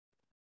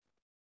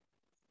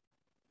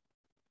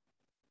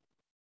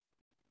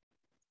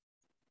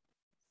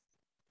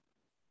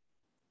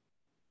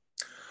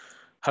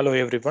Hello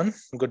everyone,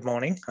 good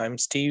morning. I'm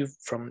Steve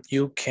from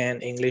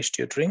UCAN English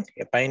Tutoring,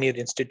 a pioneer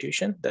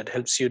institution that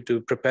helps you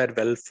to prepare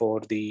well for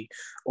the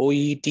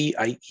OET,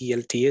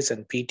 IELTS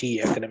and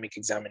PT academic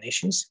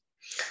examinations.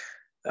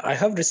 I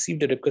have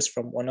received a request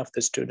from one of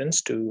the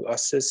students to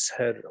assess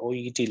her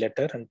OET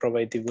letter and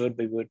provide the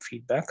word-by-word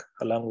feedback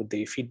along with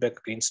the feedback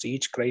against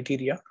each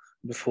criteria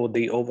before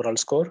the overall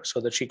score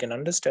so that she can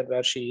understand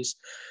where she is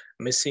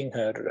missing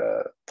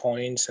her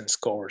points and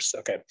scores.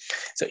 Okay,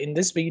 so in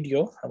this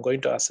video, I'm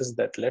going to assess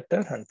that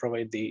letter and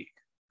provide the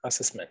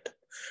assessment.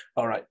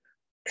 All right,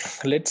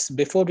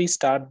 before we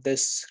start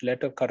this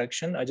letter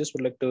correction, I just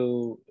would like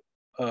to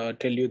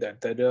tell you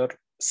that there are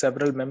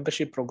several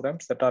membership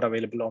programs that are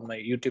available on my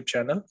YouTube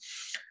channel.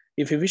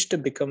 If you wish to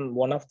become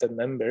one of the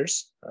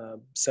members,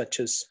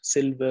 such as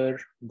silver,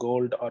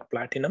 gold, or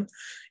platinum,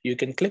 you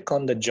can click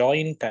on the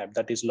join tab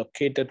that is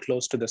located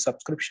close to the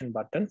subscription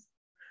button.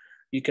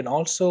 You can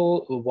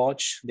also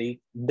watch the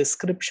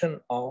description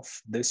of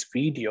this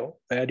video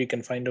where you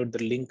can find out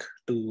the link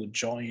to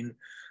join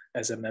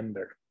as a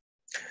member.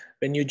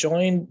 When you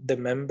join the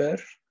member,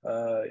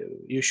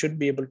 you should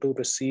be able to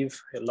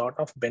receive a lot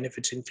of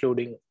benefits,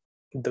 including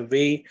the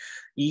way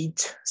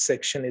each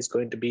section is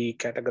going to be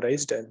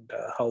categorized and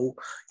how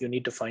you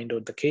need to find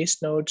out the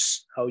case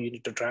notes, how you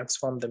need to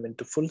transform them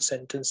into full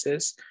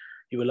sentences.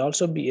 You will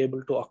also be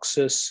able to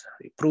access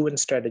proven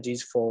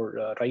strategies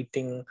for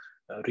writing,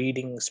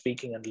 reading,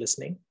 speaking, and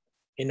listening.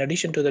 In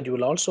addition to that, you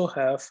will also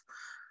have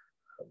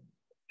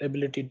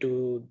ability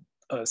to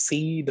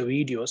see the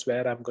videos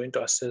where I'm going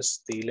to assess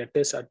the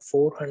letters at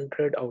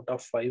 400 out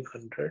of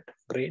 500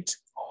 grades,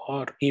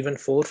 or even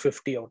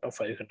 450 out of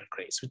 500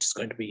 grades, which is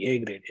going to be A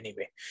grade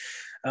anyway.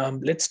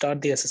 Let's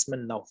start the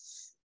assessment now.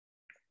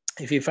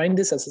 If you find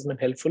this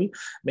assessment helpful,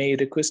 may I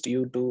request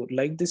you to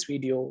like this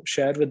video,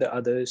 share with the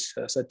others,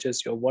 such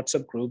as your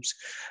WhatsApp groups,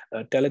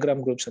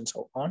 Telegram groups, and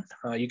so on.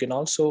 You can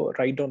also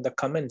write down the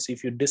comments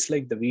if you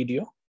dislike the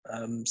video,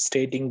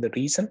 stating the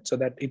reason so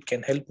that it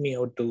can help me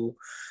out to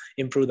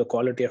improve the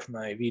quality of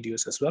my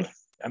videos as well.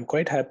 I'm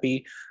quite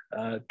happy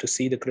to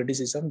see the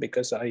criticism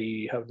because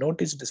I have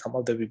noticed that some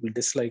of the people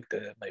disliked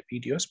my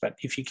videos, but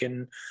if you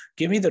can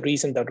give me the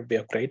reason, that would be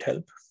a great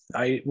help.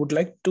 I would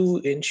like to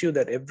ensure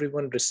that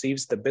everyone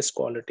receives the best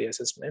quality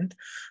assessment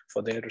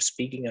for their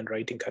speaking and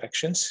writing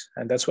corrections.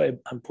 And that's why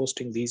I'm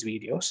posting these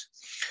videos.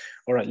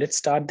 All right, let's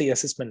start the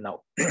assessment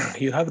now.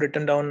 You have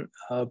written down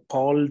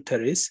Paul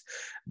Terris,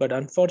 but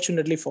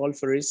unfortunately, Paul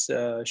Terris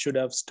should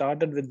have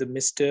started with the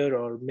Mr.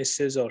 or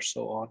Mrs. or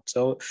so on.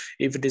 So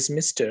if it is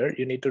Mr.,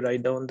 you need to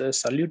write down the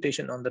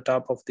salutation on the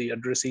top of the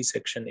addressee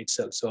section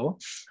itself. So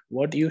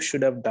what you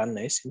should have done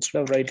is,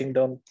 instead of writing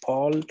down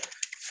Paul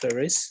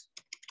Ferris,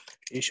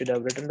 you should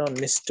have written down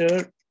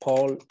Mr.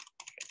 Paul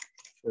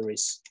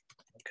Ferris.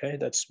 Okay,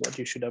 that's what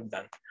you should have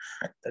done.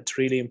 That's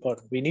really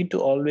important. We need to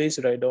always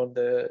write down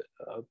the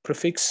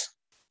prefix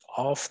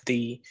of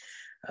the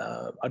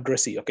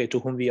addressee, okay, to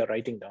whom we are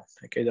writing down.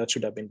 Okay, that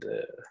should have been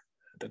the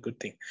good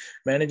thing.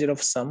 Manager of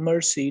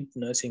Summerised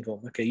nursing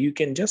home. Okay, you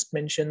can just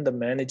mention the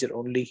manager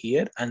only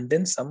here, and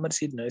then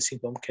Summerised nursing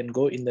home can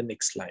go in the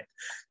next line.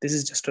 This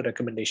is just a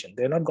recommendation.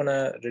 They're not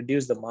gonna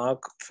reduce the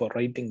mark for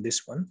writing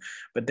this one,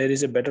 but there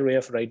is a better way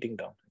of writing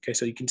down. Okay,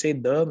 so you can say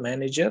the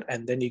manager,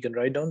 and then you can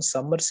write down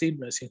Summerised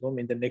nursing home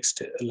in the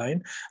next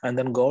line, and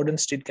then Gordon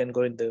Street can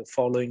go in the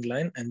following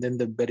line, and then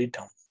the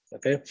Berrytown.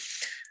 Okay.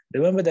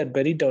 Remember that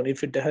Berrytown,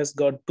 if it has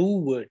got two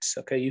words,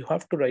 okay, you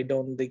have to write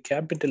down the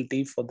capital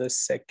T for the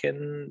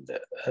second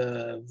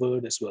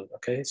word as well.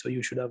 Okay, so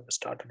you should have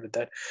started with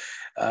that.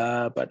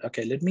 But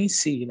okay, let me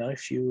see now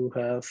if you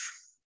have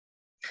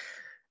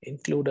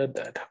included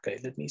that. Okay,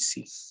 let me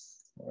see.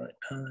 All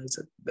right, is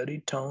it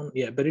Berrytown?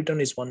 Yeah, Berrytown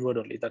is one word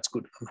only. That's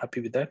good. I'm happy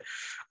with that.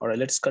 All right,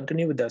 let's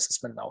continue with the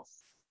assessment now.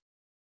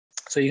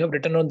 So you have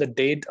written on the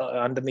date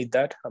underneath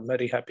that. I'm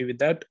very happy with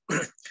that.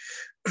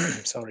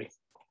 Sorry.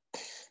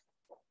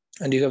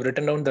 And you have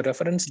written down the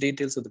reference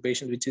details of the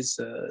patient, which is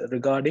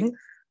regarding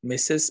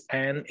Mrs.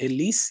 Anne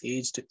Ellis,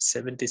 aged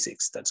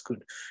 76. That's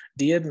good.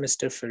 Dear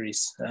Mr.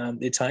 Ferris,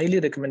 it's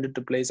highly recommended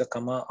to place a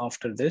comma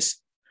after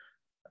this.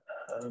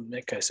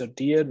 Okay, so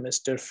dear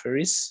Mr.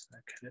 Ferris.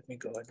 Okay, let me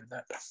go ahead with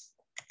that.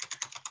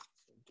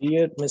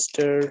 Dear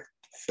Mr.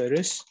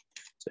 Ferris.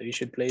 So you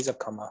should place a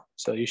comma.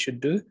 So you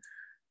should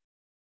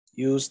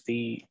use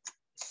the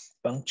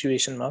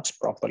punctuation marks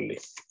properly.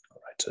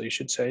 All right, so you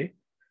should say,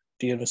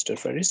 Dear Mr.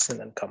 Ferris, and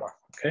then comma.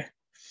 Okay.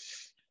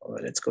 All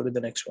right, let's go to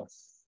the next one.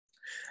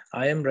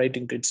 I am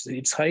writing to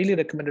it's highly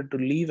recommended to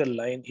leave a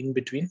line in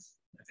between.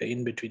 Okay,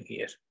 in between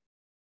here.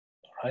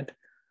 All right.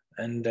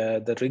 And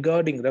the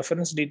regarding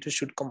reference data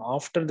should come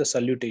after the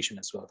salutation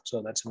as well.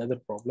 So that's another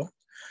problem.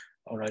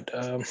 All right.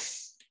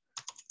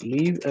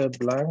 Leave a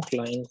blank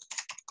line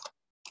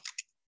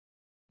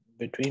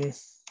between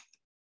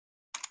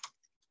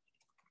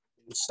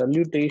the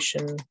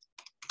salutation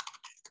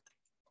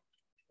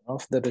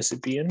of the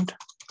recipient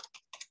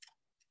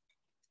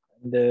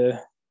and the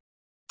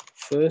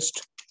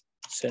first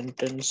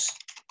sentence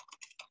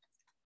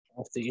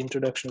of the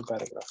introduction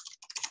paragraph.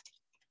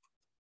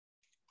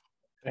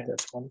 Okay,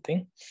 that's one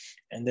thing.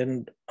 And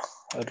then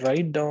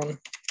write down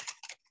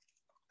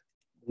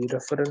the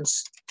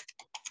reference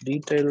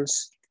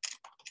details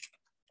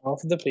of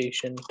the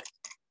patient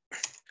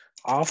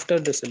after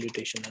the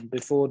salutation and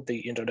before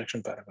the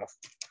introduction paragraph.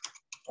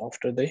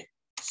 After the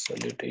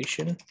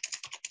salutation,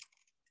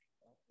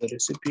 the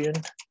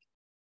recipient,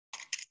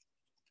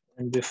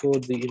 and before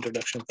the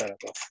introduction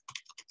paragraph.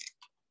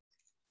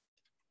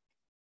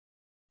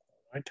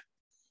 Right.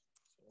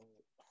 So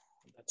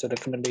that's a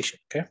recommendation.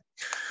 Okay.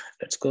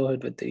 Let's go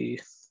ahead with the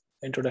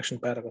introduction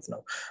paragraph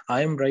now.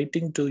 I am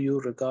writing to you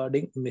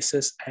regarding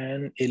Mrs.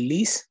 Anne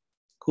Ellis,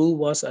 who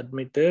was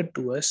admitted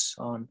to us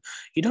on.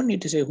 You don't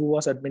need to say who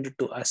was admitted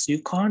to us.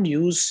 You can't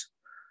use,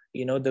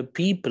 the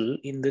people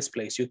in this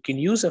place. You can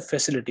use a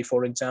facility,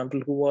 for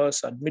example, who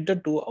was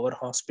admitted to our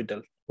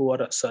hospital, who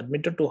are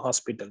admitted to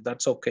hospital.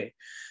 That's okay,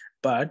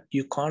 but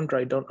you can't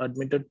write down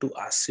admitted to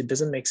us. It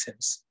doesn't make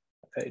sense.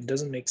 Okay, it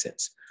doesn't make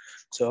sense.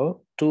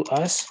 So to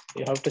us,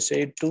 you have to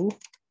say to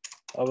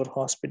our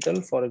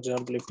hospital. For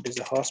example, if it is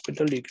a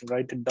hospital, you can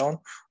write it down,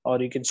 or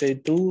you can say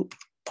to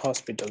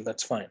hospital.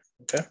 That's fine.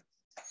 Okay.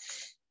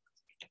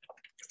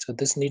 So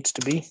this needs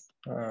to be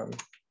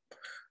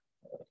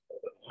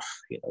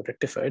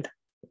rectified.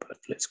 But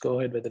let's go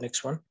ahead with the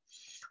next one.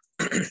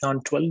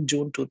 On 12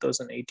 June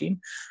 2018.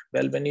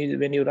 Well, when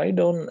you write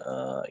down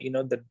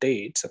the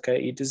dates,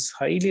 okay, it is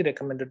highly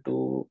recommended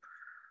to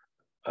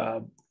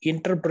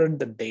interpret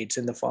the dates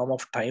in the form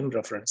of time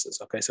references.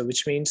 Okay, so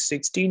which means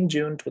 16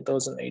 June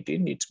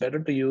 2018, it's better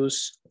to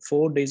use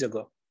 4 days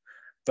ago,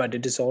 but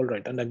it is all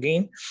right. And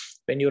again,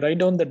 when you write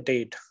down the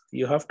date,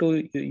 you have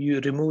to you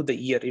remove the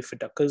year if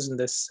it occurs in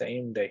the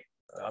same day,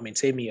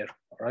 same year.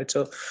 All right,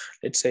 so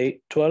let's say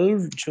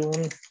 12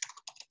 June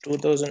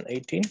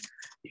 2018,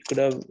 you could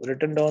have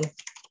written down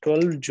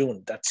 12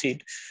 June, that's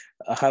it.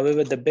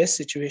 However, the best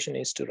situation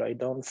is to write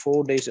down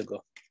 4 days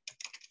ago.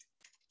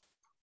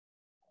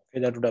 Okay,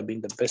 that would have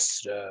been the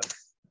best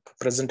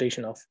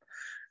presentation of,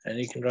 and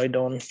you can write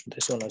down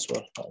this one as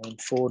well.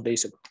 4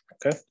 days ago.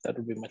 Okay, that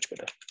would be much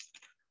better.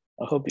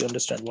 I hope you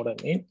understand what I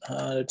mean.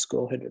 Let's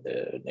go ahead with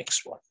the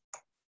next one.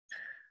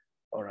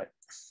 All right.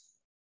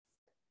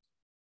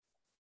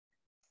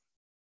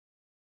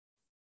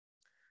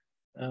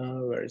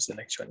 Where is the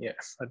next one? Yeah,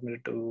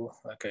 admitted to.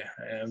 Okay,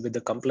 with the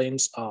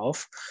complaints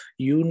of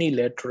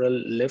unilateral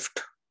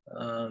left.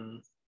 I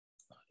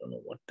don't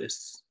know what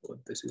this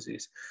is.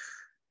 Is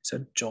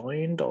it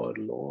joint or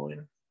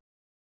loin?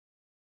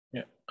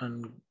 Yeah,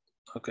 and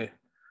okay,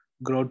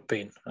 grout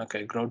pain.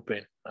 Okay, grout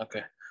pain.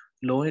 Okay,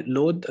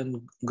 load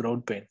and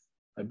grout pain.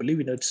 I believe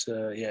it's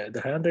yeah.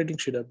 The handwriting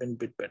should have been a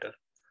bit better.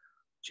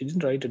 She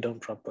didn't write it down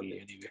properly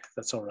anyway.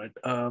 That's all right.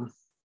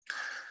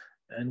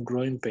 And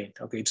groin pain.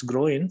 Okay, it's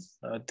groin.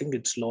 I think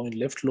it's loin,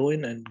 left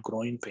loin and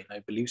groin pain. I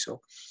believe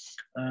so.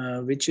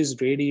 Which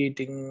is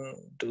radiating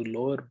to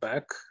lower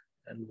back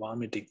and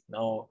vomiting.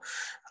 Now,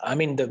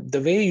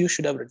 the way you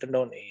should have written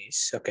down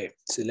is, okay,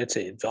 so let's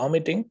say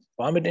vomiting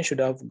should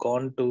have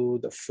gone to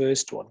the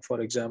first one. For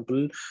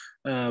example,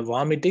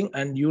 vomiting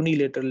and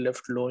unilateral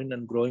left loin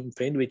and groin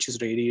pain, which is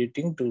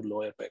radiating to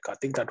lower back. I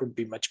think that would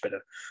be much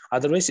better.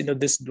 Otherwise,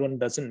 this one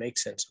doesn't make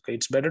sense. Okay,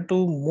 it's better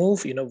to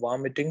move,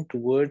 vomiting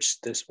towards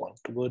this one,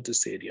 towards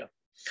this area.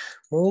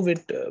 Move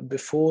it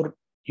before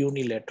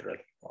unilateral.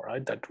 All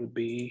right, that would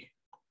be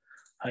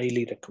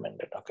highly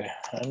recommended. Okay,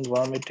 and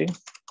vomiting.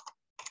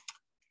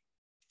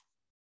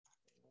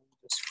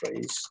 This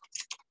phrase,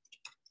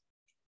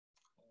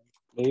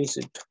 place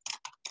it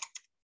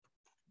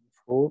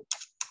before,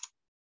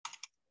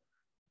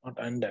 not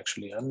and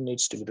actually, and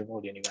needs to be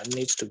removed anyway. And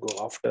needs to go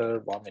after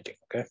vomiting.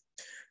 Okay,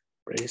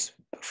 phrase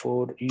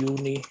before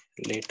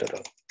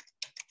unilateral.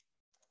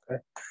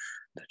 Okay,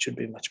 that should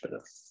be much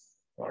better.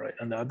 All right,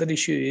 and the other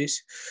issue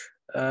is,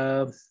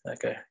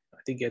 okay, I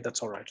think yeah,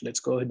 that's all right. Let's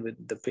go ahead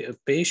with the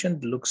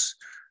patient looks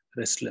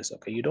restless.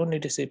 Okay, you don't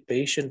need to say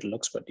patient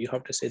looks, but you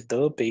have to say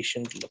the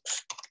patient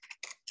looks.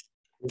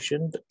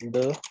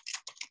 The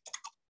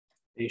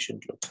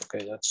patient looks.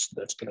 Okay,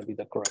 that's going to be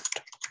the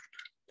correct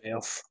way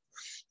of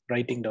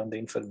writing down the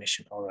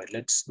information. All right,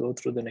 let's go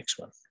through the next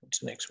one. What's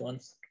the next one?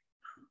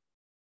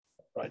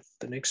 All right,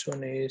 the next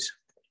one is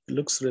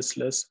looks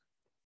restless.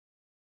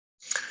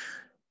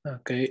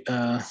 Okay,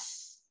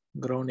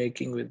 groin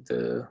aching with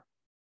the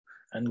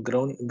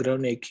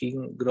groin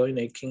aching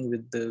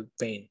with the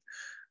pain.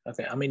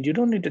 Okay, you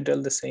don't need to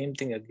tell the same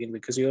thing again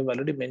because you have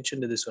already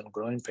mentioned this one,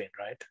 groin pain,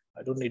 right?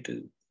 I don't need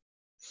to.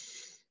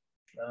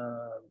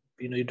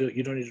 You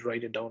don't need to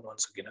write it down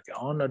once again. Okay,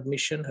 on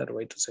admission, her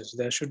vital signs.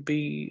 There should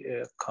be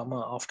a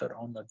comma after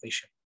on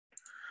admission.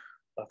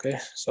 Okay,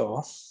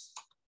 so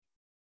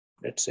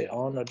let's say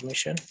on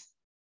admission.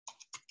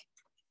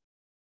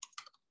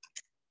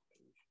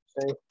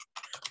 Say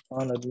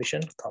on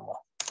admission, comma.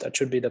 That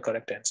should be the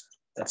correct answer.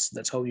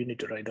 That's how you need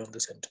to write down the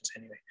sentence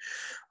anyway.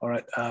 All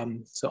right.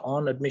 So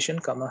on admission,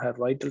 comma, her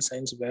vital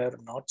signs were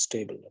not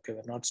stable. Okay,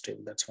 were not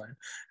stable. That's fine.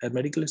 Her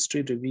medical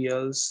history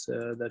reveals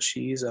that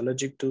she is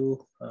allergic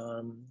to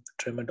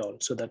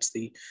tramadol. So that's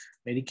the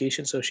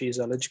medication. So she is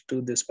allergic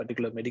to this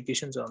particular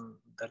medications.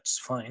 That's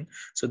fine.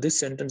 So this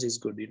sentence is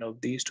good.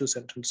 These two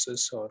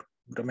sentences are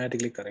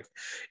grammatically correct.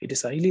 It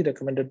is highly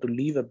recommended to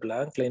leave a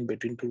blank line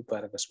between two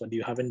paragraphs, but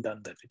you haven't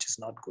done that, which is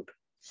not good.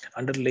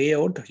 Under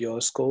layout,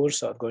 your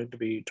scores are going to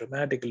be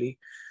dramatically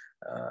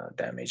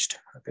damaged.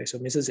 Okay, so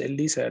Mrs.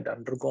 Ellis had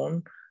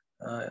undergone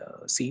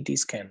CT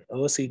scan, a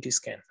CT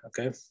scan,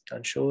 okay,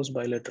 and shows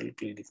bilateral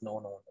bleeding.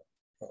 No.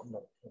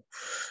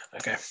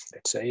 Okay,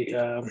 let's say,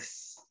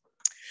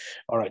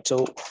 all right,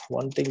 so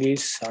one thing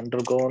is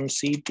undergone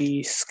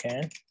CT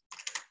scan.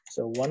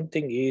 So one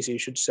thing is you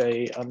should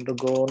say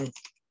undergone,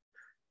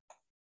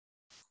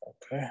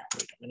 okay,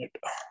 wait a minute.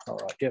 All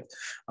right, yeah,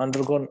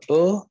 undergone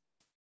a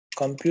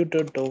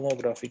computer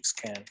tomographic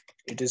scan.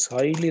 It is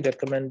highly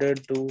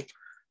recommended to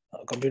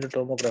computer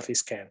tomography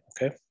scan,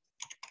 okay.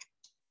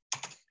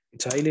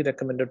 It's highly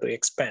recommended to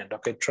expand.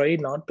 Okay, try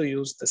not to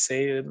use the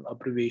same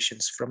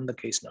abbreviations from the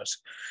case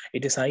notes.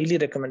 It is highly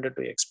recommended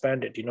to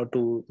expand it,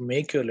 to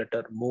make your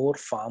letter more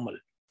formal.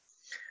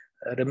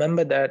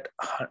 Remember that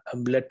a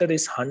letter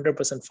is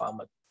 100%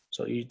 formal.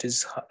 So it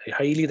is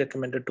highly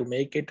recommended to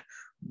make it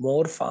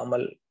more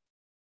formal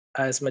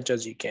as much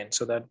as you can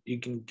so that you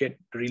can get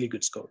really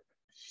good score.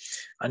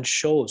 And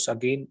shows,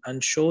 again,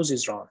 and shows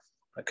is wrong.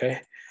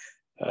 Okay,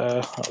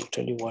 I'll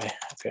tell you why.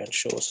 Okay, and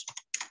shows.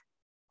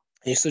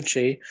 You should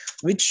say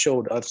which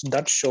showed, or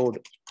that showed.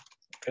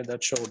 Okay,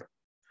 that showed.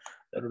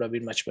 That would have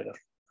been much better.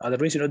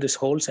 Otherwise, this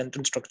whole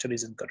sentence structure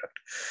is incorrect.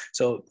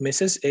 So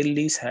Mrs.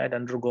 Ellis had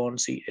undergone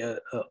a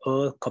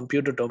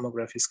computer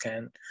tomography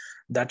scan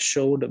that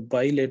showed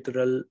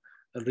bilateral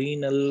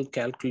renal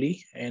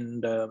calculi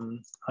and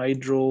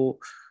hydronephrosis.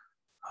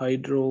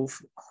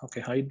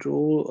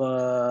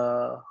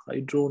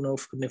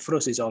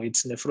 Oh,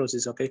 it's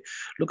nephrosis. Okay,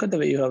 look at the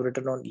way you have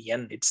written on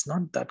N. It's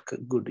not that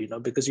good,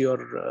 because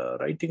you're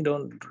writing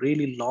down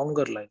really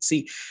longer lines.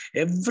 See,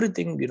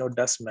 everything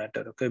does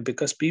matter. Okay,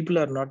 because people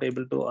are not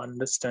able to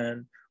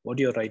understand what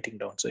you're writing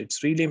down. So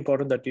it's really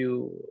important that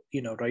you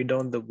write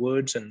down the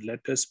words and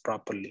letters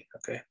properly.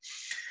 Okay,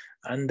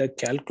 and the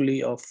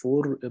calculi of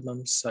 4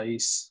 mm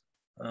size.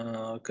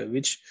 Okay,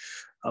 which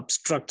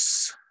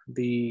obstructs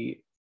the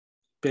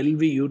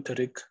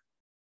pelviuteric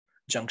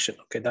junction.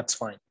 Okay, that's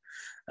fine.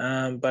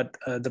 But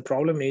the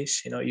problem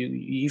is,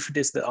 if it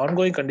is the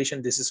ongoing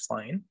condition, this is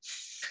fine.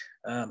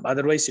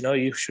 Otherwise,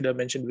 you should have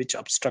mentioned which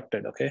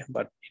obstructed. Okay,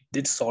 but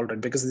it's all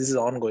right because this is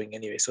ongoing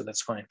anyway, so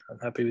that's fine. I'm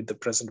happy with the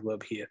present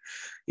verb here.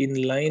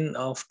 In line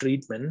of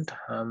treatment,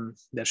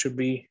 there should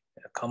be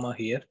a comma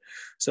here.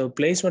 So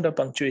placement of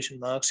punctuation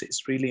marks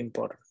is really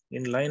important.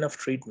 In line of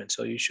treatment,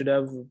 so you should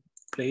have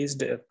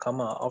placed a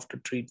comma after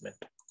treatment.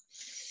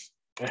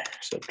 Okay,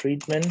 so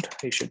treatment,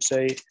 you should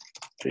say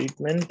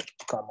treatment,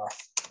 comma.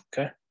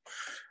 Okay,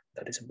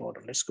 that is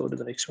important. Let's go to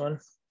the next one.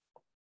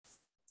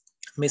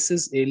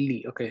 Mrs.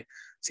 Ellie. Okay,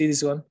 see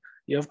this one.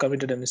 You have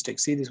committed a mistake.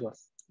 See this one.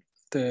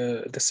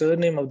 The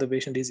surname of the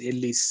patient is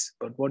Ellis,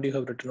 but what you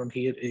have written on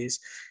here is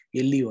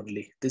Ellie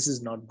only. This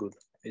is not good,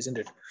 isn't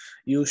it?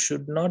 You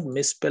should not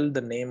misspell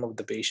the name of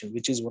the patient,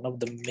 which is one of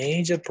the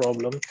major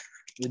problem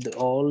with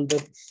all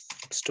the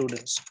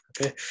students.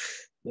 Okay.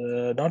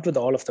 Not with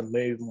all of them,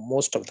 maybe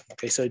most of them.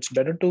 Okay, so it's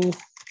better to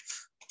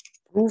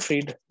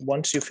proofread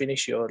once you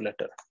finish your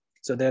letter.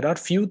 So there are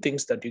few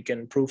things that you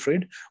can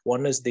proofread.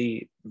 One is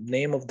the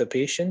name of the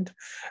patient,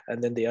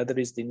 and then the other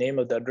is the name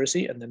of the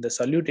addressee, and then the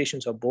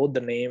salutations are both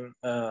the name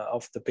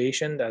of the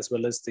patient as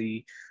well as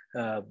the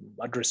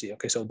addressee.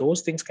 Okay, so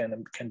those things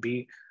can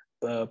be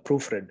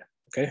proofread.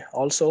 Okay,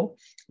 also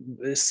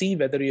see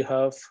whether you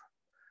have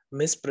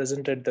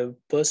mispresented the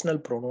personal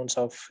pronouns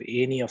of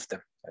any of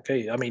them.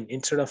 Okay, I mean,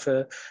 instead of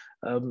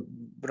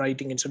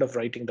writing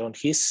down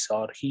his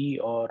or he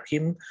or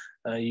him,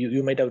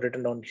 you might have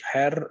written down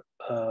her,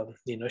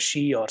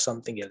 she or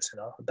something else,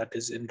 that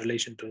is in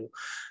relation to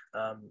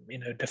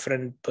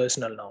different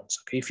personal nouns.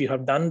 Okay, if you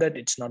have done that,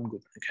 it's not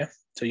good. Okay,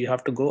 so you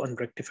have to go and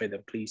rectify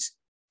them, please.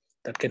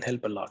 That can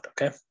help a lot.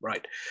 Okay,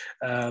 right.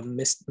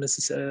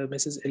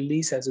 Mrs.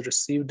 Ellis has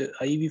received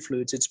IV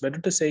fluids. It's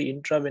better to say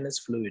intravenous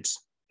fluids.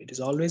 It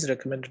is always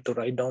recommended to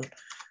write down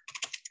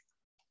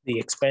the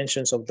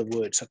expansions of the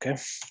words. Okay,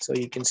 so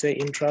you can say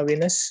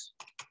intravenous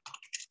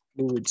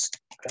fluids.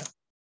 Okay,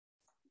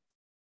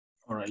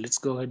 all right, let's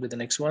go ahead with the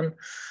next one.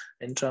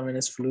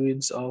 Intravenous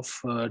fluids of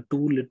 2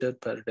 liters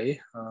per day.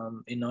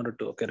 In order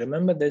to, okay,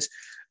 remember this,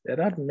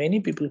 there are many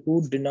people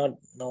who do not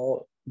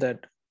know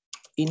that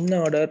in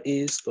order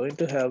is going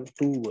to have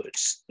 2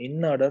 words.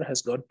 In order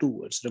has got 2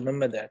 words.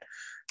 Remember that.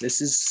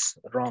 This is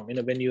wrong.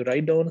 When you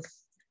write down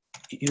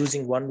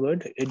using 1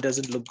 word, it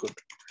doesn't look good.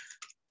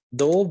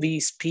 Though we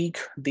speak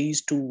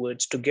these 2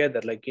 words together,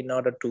 like in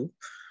order to,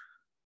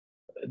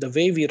 the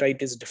way we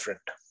write is different.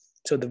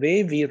 So the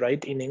way we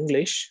write in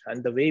English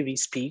and the way we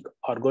speak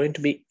are going to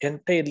be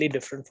entirely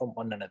different from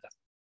one another.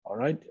 All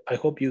right. I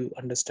hope you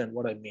understand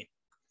what I mean.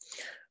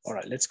 All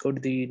right, let's go to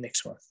the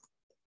next one.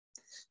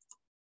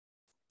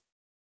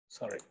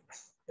 Sorry.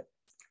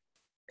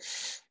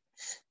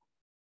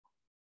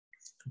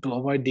 to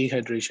avoid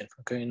dehydration.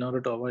 Okay, in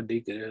order to avoid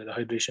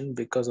dehydration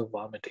because of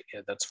vomiting.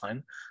 Yeah, that's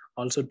fine.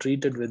 Also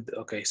treated with,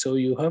 okay, so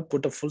you have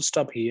put a full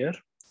stop here.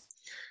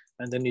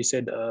 And then you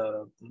said,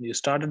 you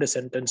started a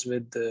sentence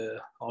with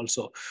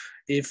also,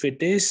 if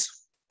it is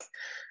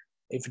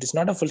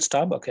not a full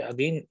stop, okay,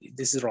 again,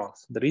 this is wrong.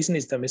 The reason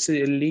is that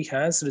Mrs. Ellie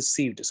has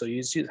received, so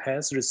you see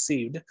has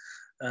received,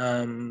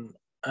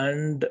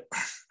 and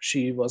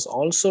she was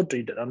also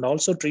treated, and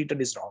also treated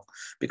is wrong,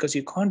 because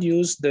you can't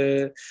use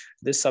the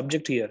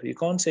subject here. You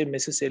can't say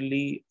Mrs.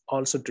 Ellie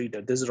also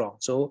treated. This is wrong.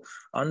 So,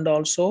 and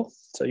also,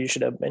 so you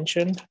should have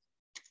mentioned,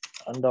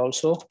 and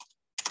also,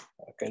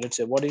 okay, let's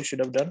say what you should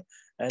have done,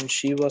 and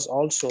she was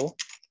also,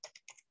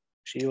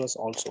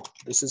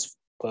 this is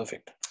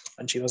perfect,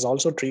 and she was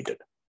also treated.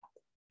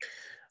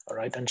 All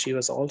right, and she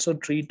was also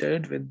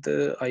treated with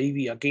the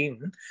IV,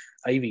 again,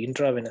 IV,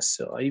 intravenous.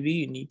 So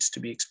IV needs to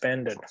be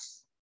expanded.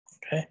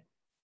 Okay,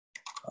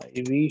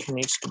 IV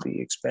needs to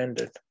be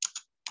expanded.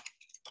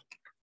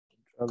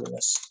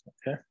 Intravenous.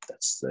 Okay,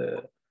 that's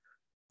the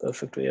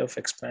perfect way of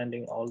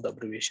expanding all the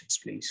abbreviations,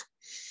 please.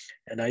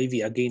 And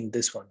IV, again,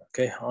 this one.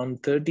 Okay, on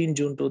 13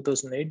 June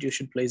 2008, you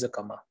should place a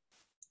comma.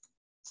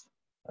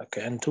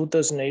 Okay, and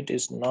 2008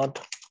 is not.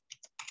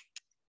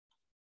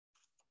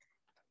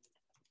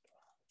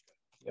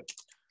 Yep.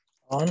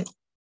 On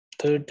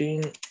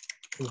 13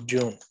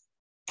 June,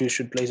 you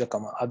should place a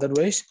comma.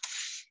 Otherwise,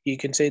 you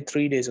can say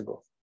 3 days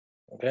ago,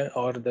 okay,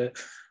 or the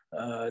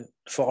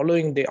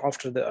following day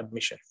after the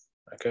admission,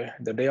 okay,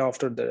 the day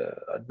after the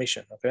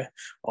admission, okay,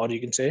 or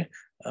you can say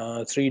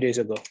 3 days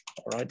ago.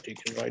 All right, you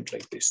can write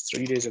like this: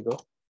 3 days ago.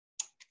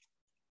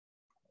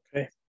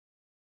 Okay,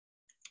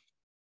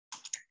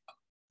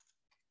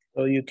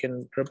 so you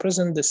can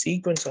represent the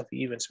sequence of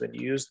events when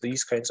you use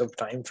these kinds of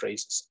time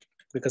phrases,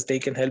 because they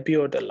can help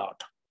you out a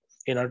lot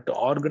in order to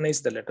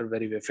organize the letter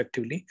very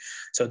effectively,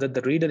 so that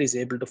the reader is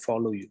able to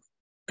follow you.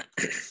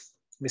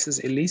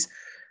 Mrs. Ellis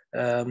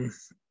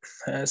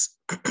has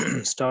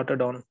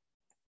started on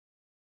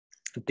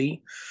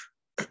T.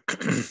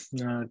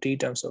 T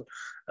terms of,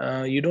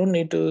 you don't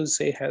need to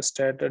say has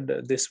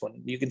started this one.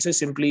 You can say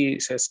simply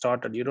has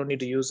started. You don't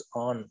need to use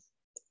on.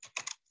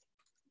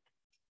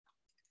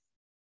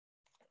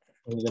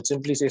 You can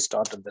simply say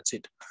started. That's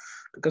it,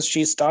 because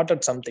she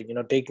started something,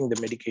 taking the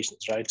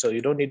medications, right? So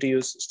you don't need to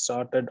use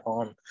started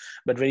on.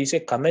 But when you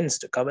say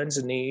commenced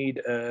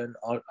need an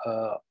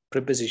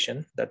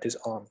preposition that is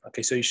on.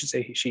 Okay, so you should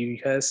say she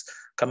has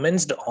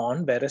commenced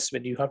on, whereas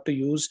when you have to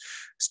use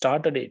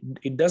started,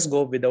 it does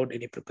go without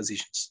any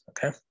prepositions.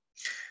 Okay,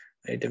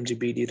 8mg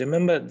BD.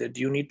 Remember that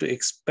you need to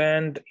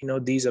expand,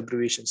 these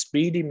abbreviations.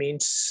 BD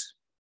means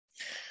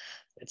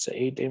it's a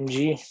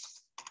 8mg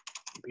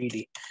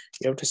BD.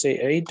 You have to say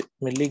 8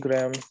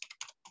 milligram.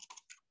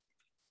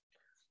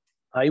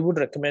 I would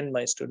recommend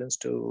my students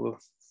to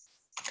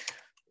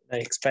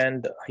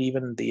expand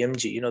even the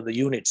mg, the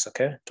units,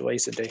 okay,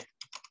 twice a day,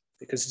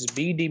 because it's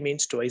BD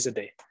means twice a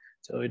day.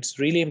 So it's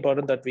really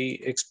important that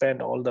we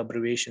expand all the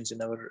abbreviations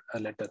in our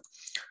letter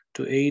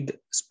to aid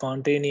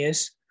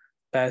spontaneous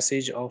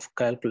passage of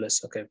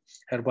calculus. Okay,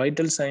 her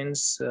vital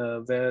signs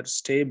were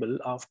stable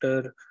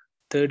after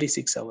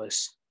 36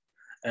 hours,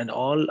 and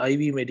all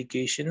IV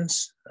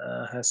medications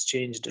has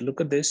changed.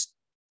 Look at this.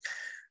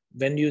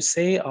 When you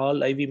say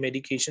all IV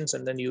medications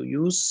and then you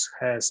use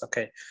has,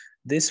 okay,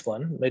 this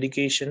one,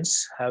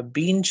 medications have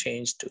been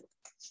changed to,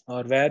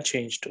 or were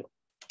changed to.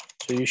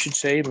 So you should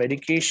say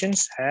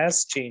medications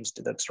has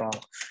changed. That's wrong.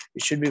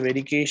 It should be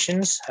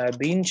medications have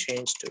been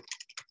changed to.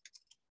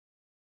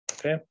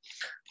 Okay,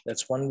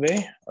 that's one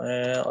way.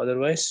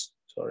 Otherwise,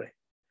 sorry.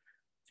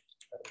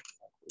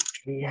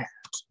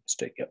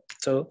 Mistake. Yeah.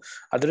 So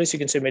otherwise, you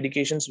can say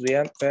medications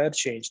were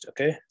changed.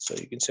 Okay, so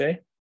you can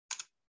say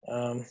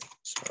or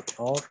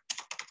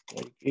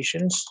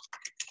medications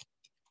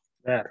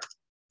were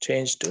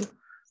changed to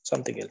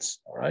something else.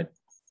 All right,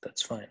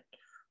 that's fine.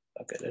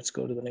 Okay, let's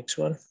go to the next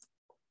one.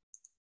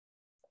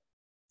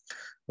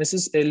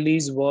 Mrs.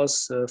 Ellis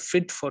was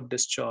fit for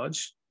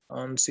discharge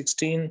on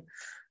 16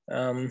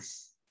 June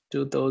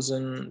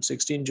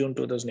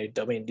 2008.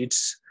 I mean,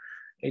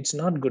 it's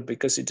not good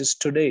because it is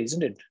today,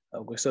 isn't it?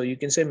 Okay, so you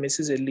can say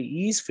Mrs.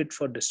 Ellie is fit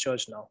for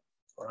discharge now.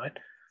 All right.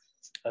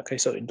 Okay,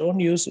 so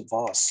don't use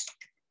was.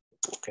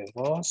 Okay,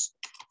 was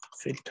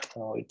fit.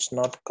 No, it's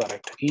not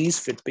correct. Is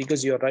fit,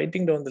 because you're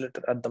writing down the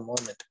letter at the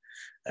moment,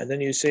 and then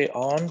you say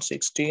on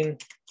 16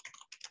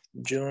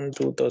 June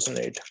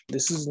 2008.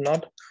 This is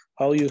not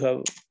how you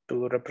have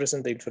to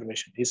represent the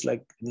information. It's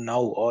like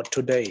now or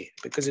today,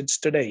 because it's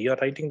today. You're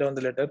writing down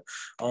the letter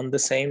on the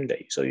same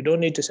day. So you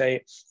don't need to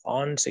say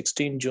on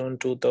 16 June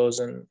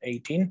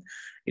 2018.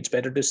 It's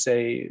better to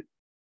say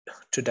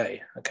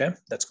today. Okay,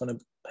 that's going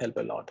to help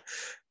a lot.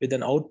 With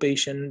an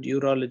outpatient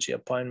urology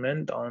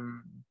appointment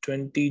on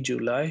 20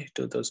 July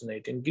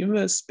 2018. Give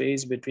a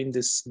space between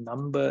this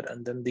number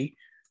and then the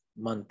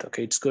month.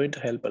 Okay, it's going to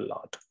help a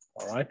lot.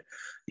 All right,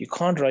 you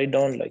can't write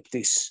down like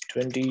this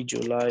 20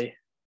 July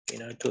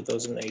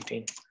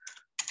 2018.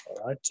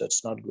 All right, so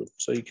it's not good.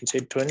 So you can say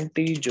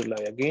 20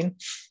 July. Again,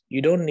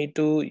 you don't need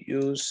to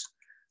use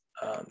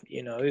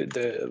you know,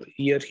 the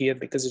year here,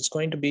 because it's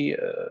going to be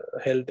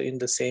held in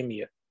the same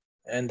year.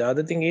 And the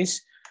other thing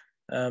is,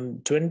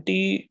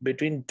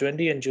 between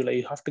 20 and July,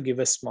 you have to give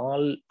a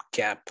small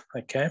gap.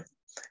 Okay,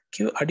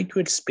 give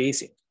adequate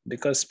spacing,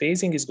 because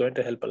spacing is going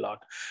to help a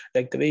lot.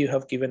 Like the way you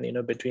have given, you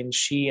know, between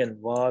she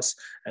and was,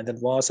 and then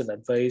was and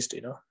advised,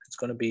 you know, it's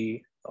going to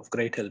be of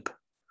great help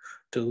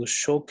to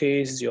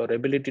showcase your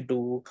ability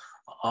to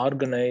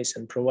organize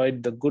and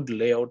provide the good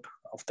layout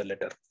of the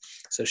letter.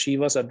 So she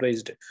was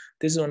advised.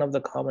 This is one of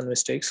the common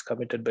mistakes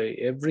committed by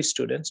every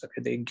student.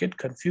 Okay, they get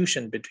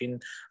confusion between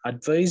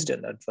advised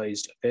and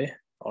advised. Okay,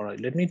 all right,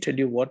 let me tell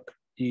you what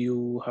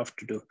you have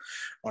to do.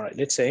 All right,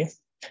 let's say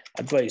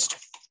advised.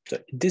 So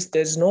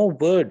there's no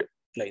word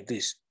like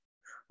this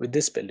with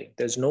this spelling.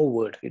 There's no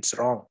word. It's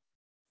wrong.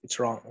 It's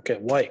wrong. Okay,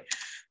 why?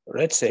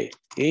 Let's say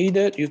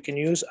either you can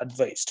use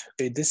advised.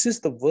 Okay, this is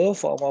the verb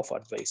form of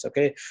advice.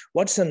 Okay,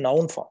 what's the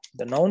noun form?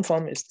 The noun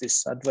form is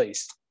this,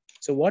 advice.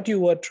 So what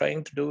you are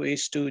trying to do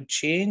is to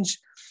change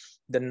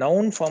the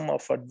noun form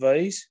of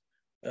advice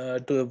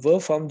to a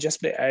verb form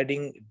just by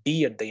adding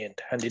D at the end,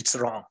 and it's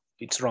wrong.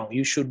 It's wrong.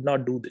 You should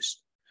not do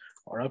this.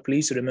 All right,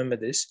 please remember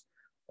this.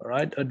 All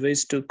right,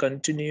 advice to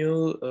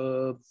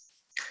continue.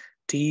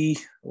 T,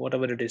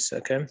 whatever it is,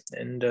 okay,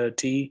 and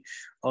T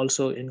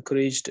also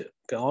encouraged.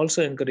 Okay,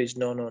 also encouraged.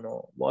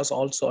 No, was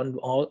also and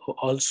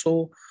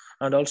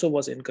also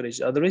was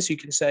encouraged. Otherwise, you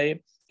can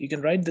say, you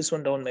can write this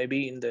one down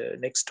maybe in the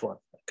next one.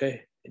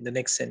 Okay, in the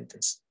next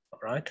sentence. All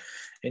right,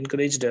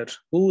 encouraged her.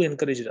 Who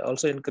encouraged her?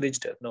 Also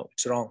encouraged her. No,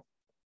 it's wrong.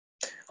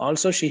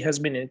 Also, she has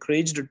been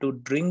encouraged to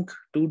drink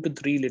 2 to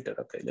 3 liters.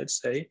 Okay, let's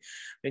say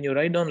when you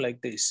write down like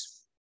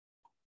this.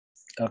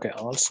 Okay,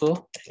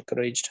 also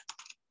encouraged.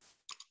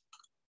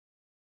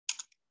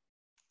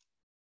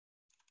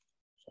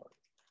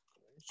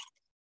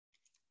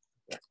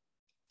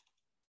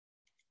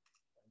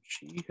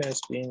 She has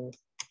been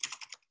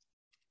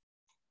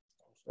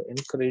also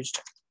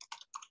encouraged,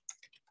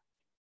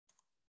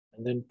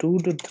 and then 2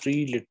 to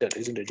 3 liters,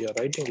 isn't it? You're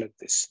writing like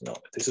this. No,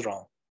 this is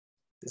wrong.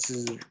 This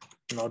is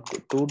not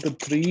good. 2 to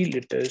 3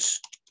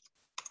 liters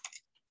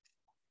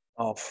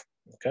of,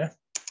 okay,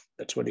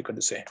 that's what you got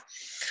to say.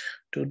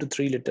 2 to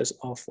 3 liters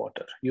of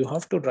water. You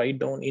have to write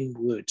down in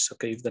words,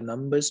 okay, if the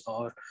numbers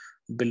are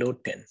below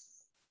 10.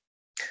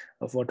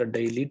 Of water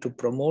daily to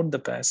promote the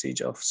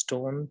passage of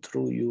stone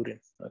through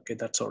urine. Okay,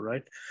 that's all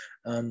right.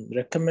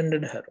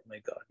 Recommended her. Oh my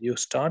God, you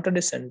started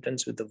a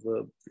sentence with a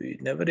verb. We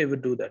never ever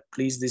do that.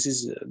 Please, this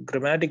is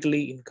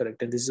grammatically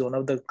incorrect, and this is one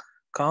of the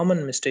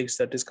common mistakes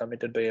that is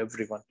committed by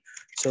everyone.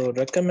 So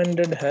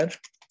recommended her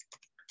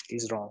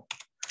is wrong.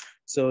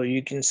 So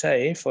you can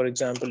say, for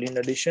example, in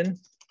addition,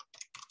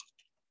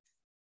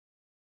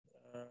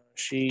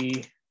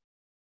 she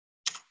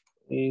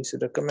is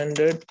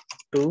recommended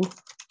to,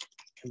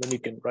 and then you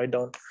can write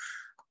down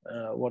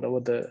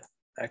whatever the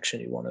action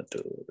you wanted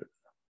to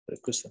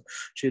request them.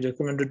 She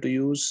recommended to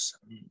use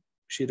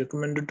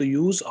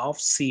of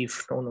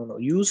sieve. No,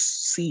 use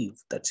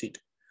sieve. That's it.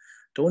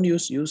 Don't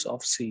use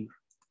of sieve.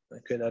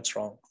 Okay, that's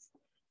wrong.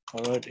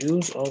 All right,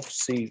 use of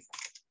sieve.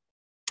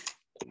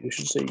 You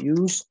should say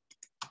use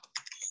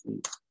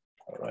sieve.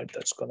 All right,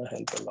 that's gonna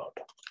help a lot.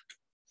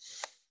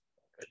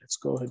 Okay, let's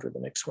go ahead with the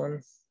next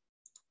one.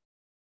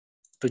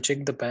 To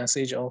check the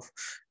passage of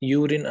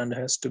urine and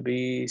has to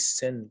be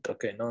sent.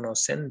 Okay, no,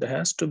 send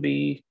has to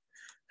be,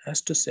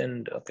 has to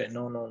send. Okay,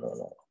 no.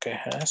 Okay,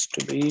 has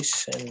to be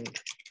sent.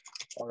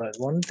 All right,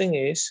 one thing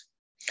is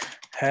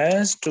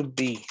has to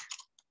be.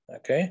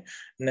 Okay,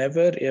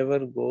 never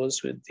ever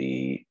goes with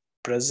the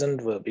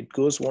present verb. It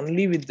goes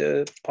only with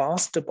the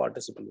past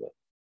participle verb.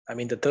 I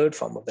mean the third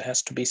form of the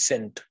has to be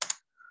sent.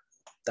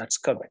 That's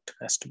correct.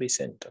 Has to be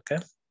sent. Okay.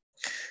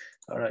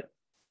 All right.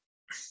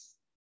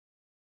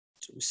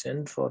 To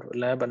send for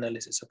lab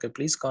analysis. Okay,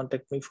 please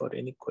contact me for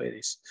any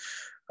queries.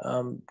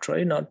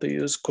 Try not to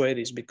use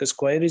queries, because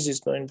queries is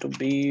going to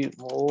be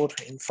more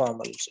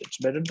informal. So it's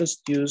better to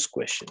use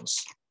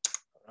questions.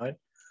 All right,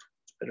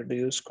 it's better to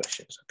use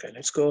questions. Okay,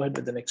 let's go ahead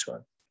with the next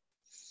one.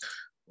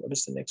 What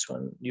is the next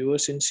one?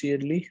 Yours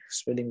sincerely,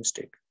 spelling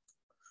mistake.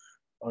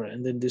 All right,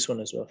 and then this one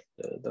as well.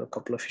 There are a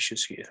couple of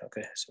issues here.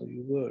 Okay, so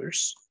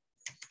viewers,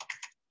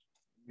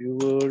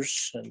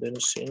 and then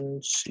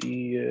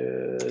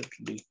sincerely.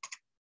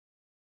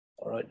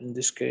 All right, in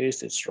this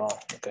case, it's wrong.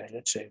 Okay,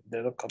 let's say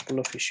there are a couple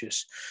of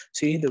issues.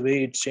 See the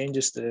way it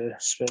changes the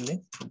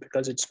spelling,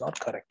 because it's not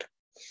correct.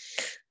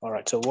 All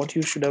right, so what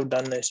you should have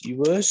done is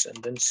yours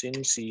and then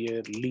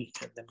sincerely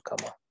and then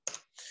comma.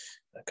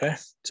 Okay,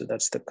 so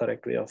that's the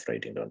correct way of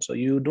writing down. So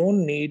you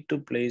don't need to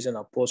place an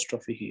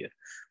apostrophe here,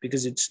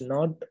 because it's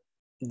not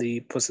the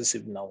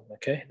possessive noun.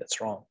 Okay,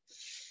 that's wrong.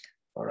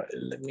 All right,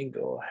 let me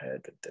go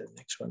ahead with the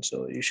next one.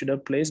 So you should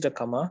have placed a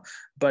comma,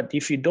 but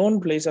if you don't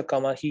place a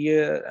comma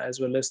here as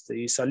well as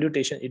the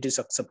salutation, it is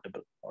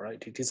acceptable. All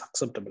right, it is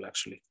acceptable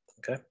actually.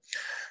 Okay,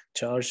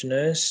 charge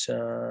nurse,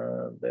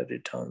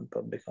 Berrytown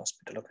Public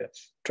Hospital. Okay,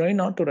 try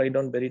not to write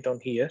down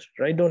Berrytown here.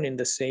 Write down in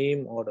the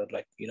same order,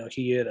 like, you know,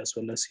 here as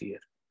well as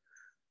here.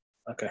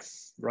 Okay,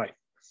 right.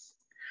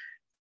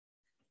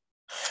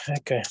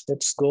 Okay,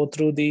 let's go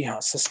through the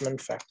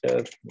assessment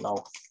factor now.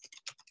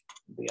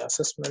 The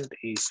assessment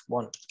is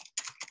one.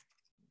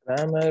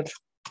 Grammar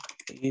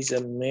is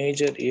a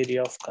major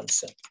area of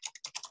concern.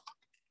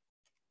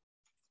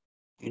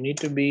 You need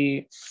to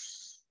be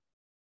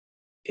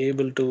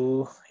able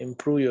to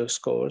improve your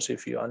scores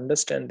if you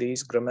understand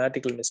these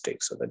grammatical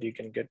mistakes so that you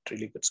can get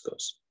really good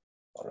scores.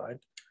 All right.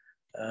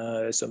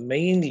 So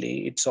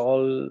mainly it's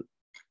all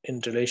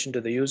in relation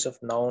to the use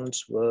of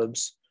nouns,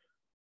 verbs,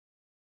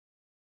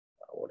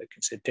 what I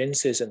can say,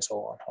 tenses and so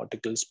on,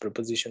 articles,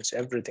 prepositions,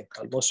 everything,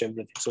 almost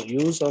everything. So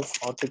use of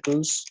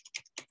articles,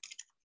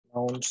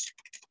 nouns,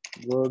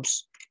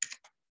 verbs,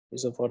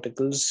 use of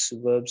articles,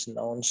 verbs,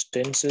 nouns,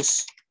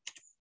 tenses,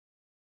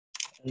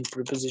 and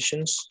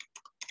prepositions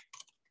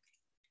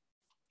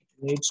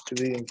needs to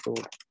be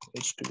improved.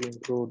 Needs to be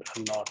improved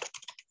a lot.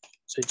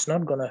 So it's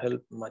not gonna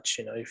help much,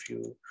 if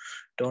you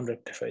don't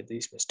rectify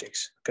these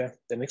mistakes. Okay.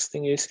 The next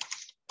thing is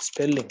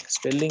spelling.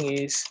 Spelling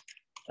is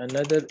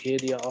another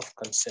area of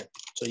concern.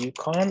 So you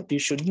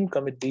shouldn't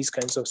commit these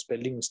kinds of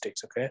spelling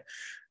mistakes. Okay.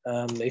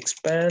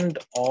 Expand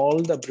all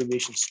the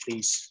abbreviations,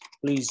 please.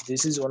 Please,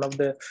 this is one of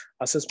the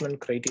assessment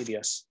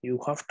criteria. You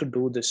have to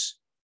do this.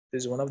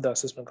 This is one of the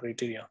assessment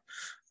criteria.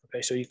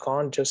 Okay, so you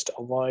can't just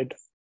avoid,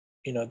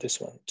 this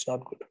one. It's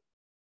not good.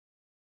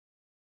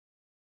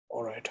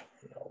 All right,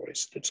 no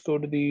worries. Let's go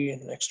to the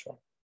next one.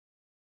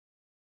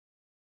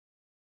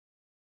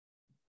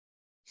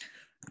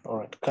 All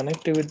right,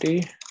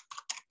 connectivity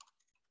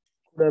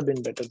could have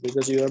been better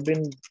because you have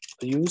been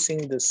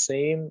using the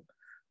same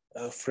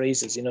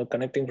phrases,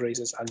 connecting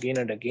phrases again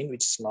and again,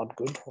 which is not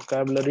good.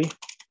 Vocabulary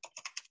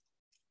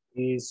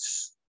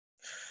is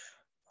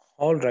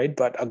all right,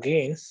 but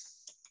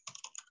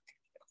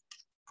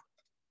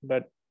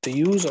the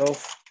use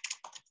of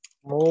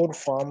more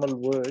formal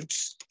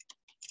words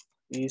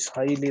is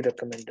highly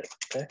recommended.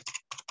 Okay.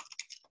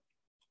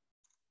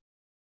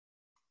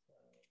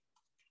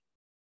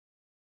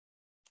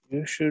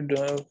 You should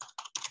have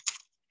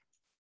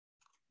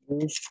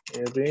used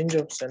a range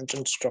of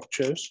sentence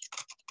structures,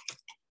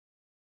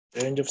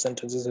 range of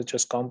sentences such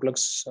as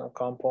complex,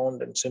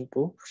 compound, and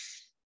simple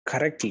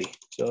correctly.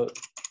 So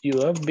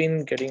you have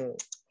been getting a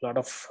lot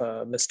of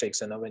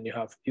mistakes when you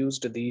have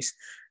used these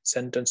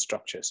sentence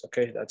structures.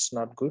 Okay, that's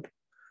not good.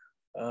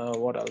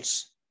 What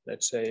else?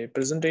 Let's say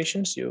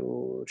presentations,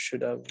 you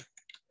should have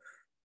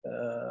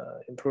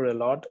improved a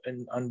lot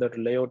under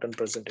layout and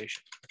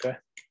presentation. Okay,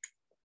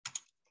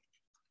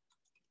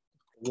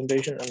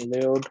 presentation and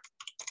layout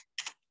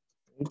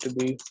need to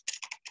be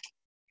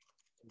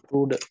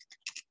improved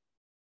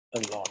a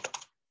lot.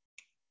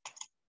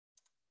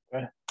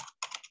 Okay.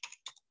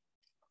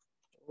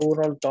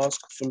 Overall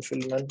task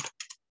fulfillment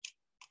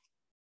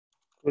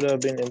could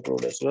have been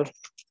improved as well.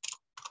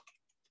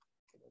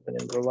 Could have been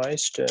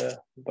improvised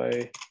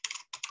by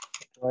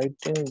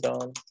writing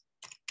down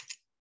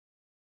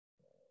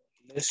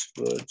less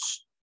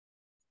words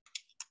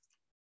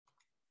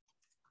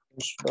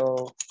instead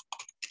of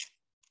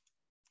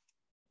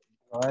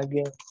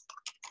dragging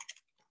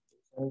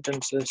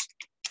sentences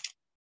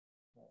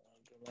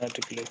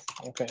dramatically.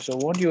 Okay, so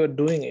what you are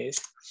doing is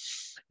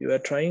you are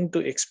trying to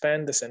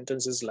expand the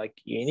sentences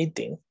like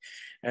anything,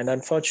 and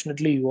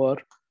unfortunately you are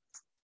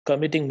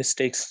committing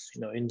mistakes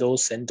in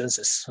those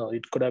sentences, so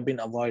it could have been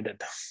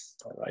avoided.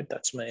 All right,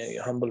 that's my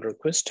humble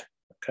request.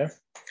 Okay,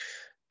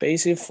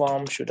 passive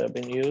form should have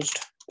been used.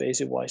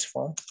 Passive voice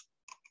form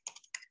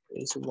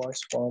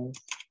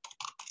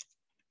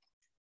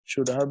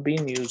should have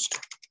been used to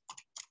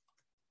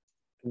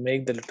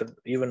make the letter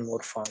even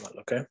more formal.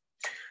 Okay,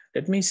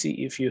 let me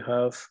see if you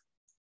have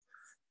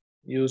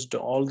used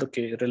all the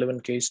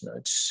relevant case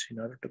notes in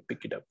order to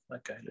pick it up.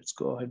 Okay, let's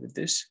go ahead with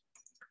this.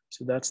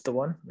 So that's the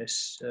one,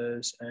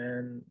 Mrs.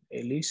 Anne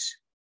Ellis.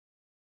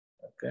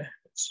 Okay,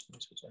 it's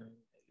Mrs. Anne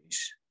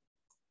Ellis.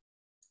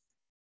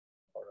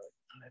 All right,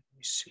 let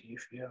me see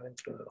if we have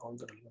included all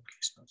the relevant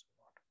case notes or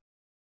not.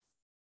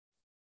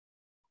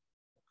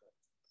 Okay.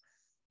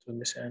 So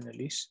Miss Anne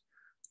Ellis,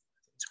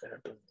 it's better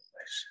to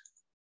minimize.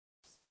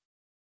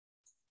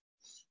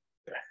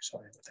 Okay,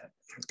 sorry about that.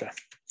 Okay.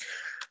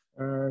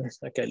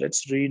 Okay,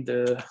 let's read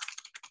the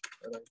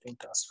writing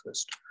task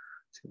first.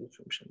 To the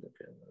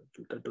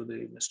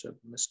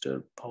Mr.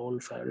 Paul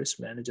Farris,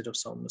 manager of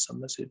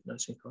Summarised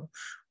nursing home,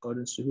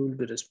 accordance to who will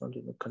be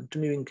responsible for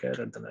continuing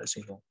care at the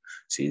nursing home.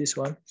 See this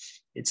one?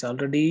 It's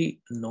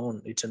already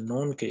known. It's a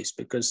known case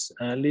because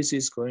Alice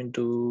is going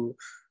to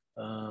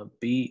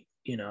be,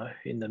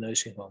 in the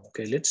nursing home.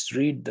 Okay, let's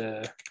read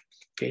the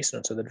case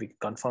note so that we can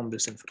confirm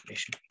this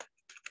information.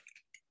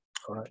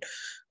 All right.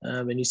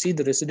 When you see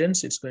the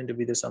residence, it's going to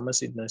be the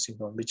Summarised nursing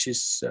home, which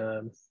is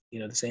the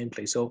same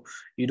place. So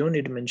you don't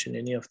need to mention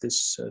any of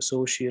this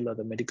social or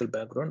the medical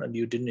background, and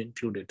you didn't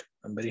include it.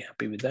 I'm very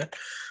happy with that.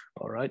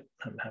 All right,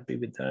 I'm happy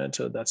with that.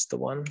 So that's the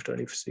one.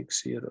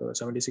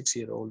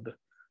 76-year-old.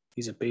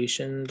 He's a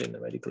patient in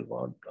the medical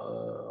ward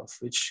of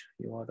which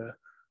you are a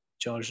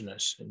charge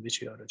nurse.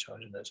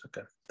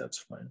 Okay, that's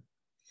fine.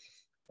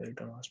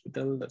 Return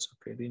hospital. That's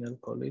okay. Renal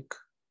colic.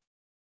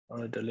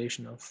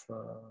 dilation of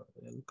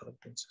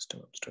collecting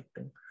system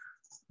obstructing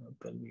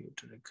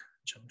pelvic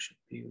junction,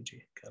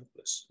 PUG,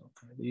 calculus.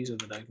 Okay, these are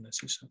the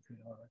diagnoses. Okay,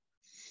 all right.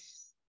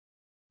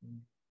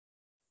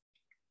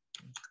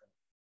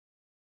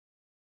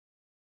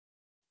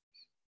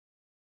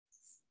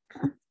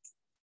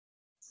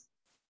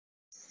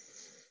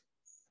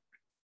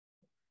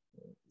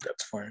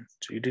 That's fine.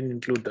 So you didn't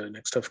include the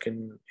next of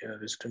kin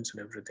residence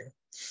and everything.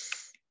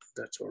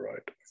 That's all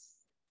right.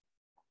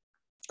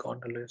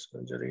 Condylate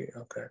surgery.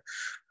 Okay,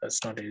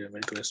 that's not a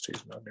mental history.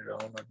 Is not a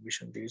home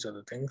admission. These are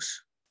the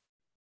things.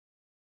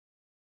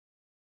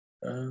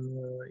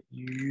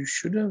 You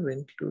should have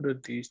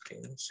included these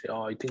things.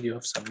 Oh, I think you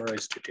have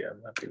summarized it. Yeah,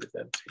 I'm happy with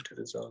that. Seated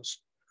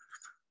results.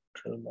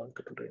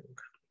 Multiple range.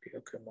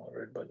 Okay,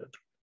 moderate budget.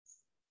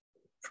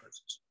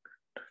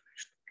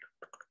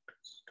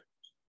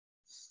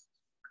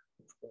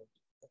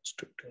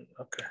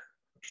 Okay.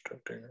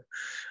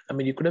 I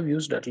mean, you could have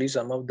used at least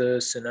some of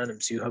the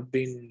synonyms. You have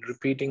been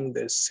repeating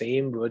the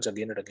same words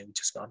again and again,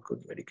 which is not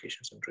good.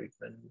 Medications and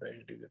treatment.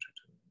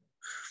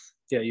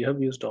 Yeah, you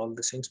have used all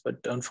the things, but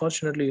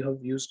unfortunately, you have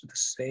used the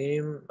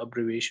same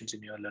abbreviations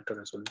in your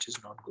letter as well, which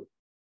is not good.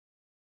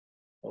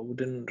 I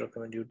wouldn't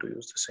recommend you to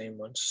use the same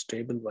ones.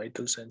 Stable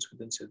vital signs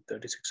within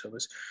 36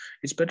 hours.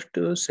 It's better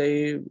to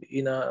say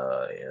in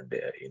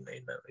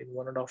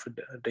 1.5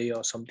 a day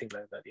or something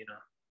like that.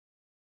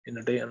 In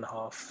a day and a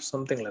half,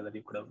 something like that.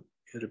 You could have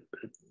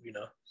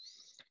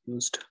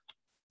used.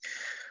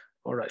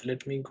 All right,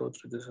 let me go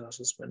through this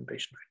assessment.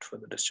 Patient fit for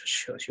the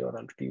discharge. You are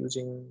already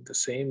using the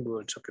same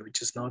words, okay,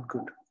 which is not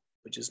good.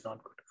 Which is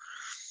not good.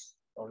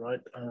 All right.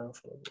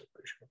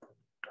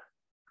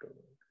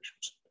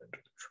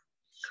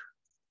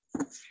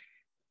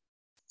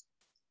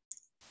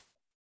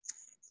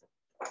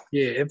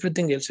 Yeah,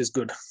 everything else is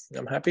good.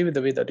 I'm happy with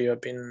the way that you have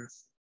been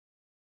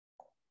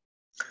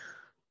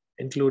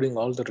including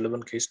all the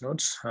relevant case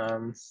notes.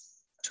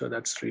 So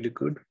that's really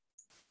good.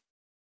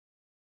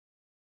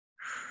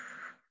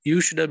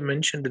 You should have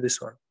mentioned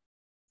this one,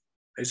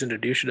 isn't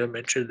it? You should have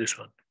mentioned this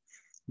one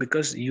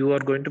because you are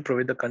going to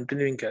provide the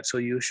continuing care. So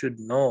you should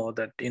know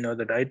that, the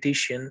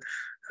dietitian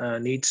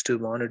needs to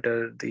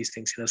monitor these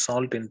things,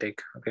 salt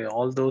intake. Okay,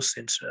 all those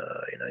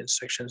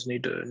instructions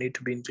need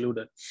to be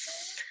included,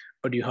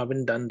 but you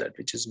haven't done that,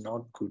 which is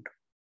not good.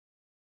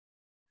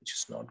 Which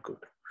is not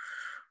good.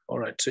 All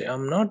right, so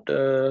I'm not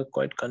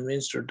quite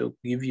convinced to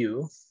give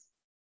you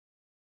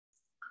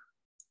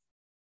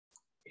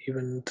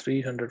even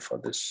 300 for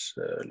this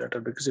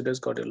letter because it has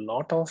got a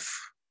lot of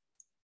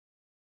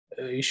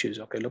issues.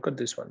 Okay, look at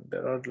this one.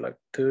 There are like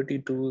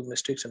 32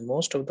 mistakes and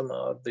most of them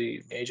are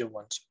the major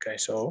ones. Okay,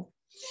 so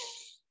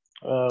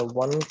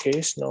one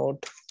case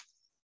note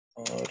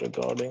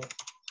regarding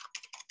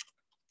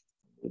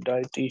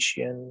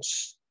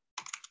dietitian's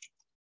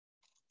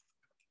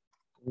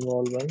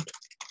involvement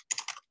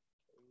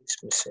is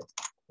missing.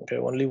 Okay,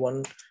 only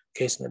one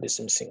case note is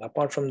missing.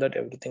 Apart from that,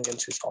 everything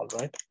else is all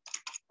right.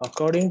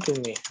 According to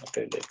me,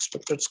 okay, the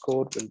expected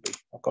score will be,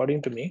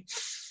 according to me,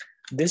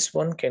 this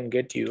one can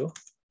get you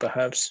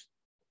perhaps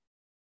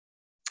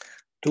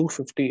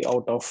 250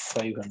 out of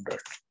 500.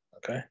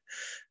 Okay,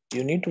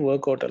 you need to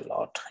work out a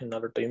lot in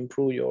order to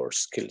improve your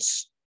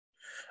skills.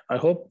 I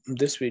hope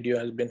this video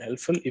has been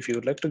helpful. If you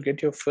would like to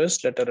get your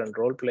first letter and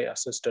role play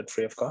assessed at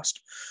free of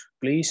cost,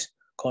 please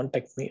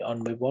contact me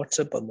on my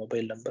WhatsApp or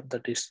mobile number,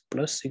 that is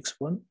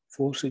 +61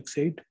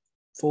 468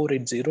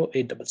 480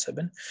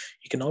 877.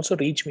 You can also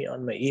reach me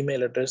on my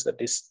email address,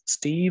 that is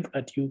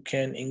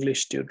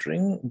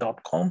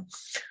steve@ucaneenglishttutoring.com,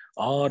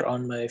 or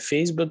on my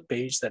Facebook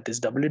page, that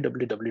is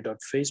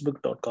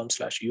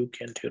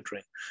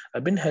www.facebook.com/ucantutoring.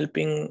 I've been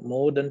helping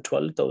more than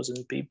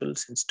 12,000 people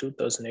since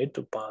 2008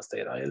 to pass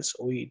their IELTS,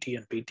 OET,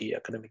 and PT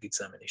academic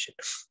examination.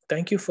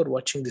 Thank you for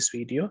watching this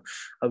video.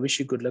 I wish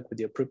you good luck with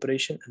your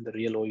preparation and the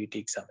real OET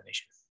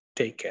examination.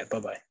 Take care.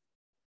 Bye-bye.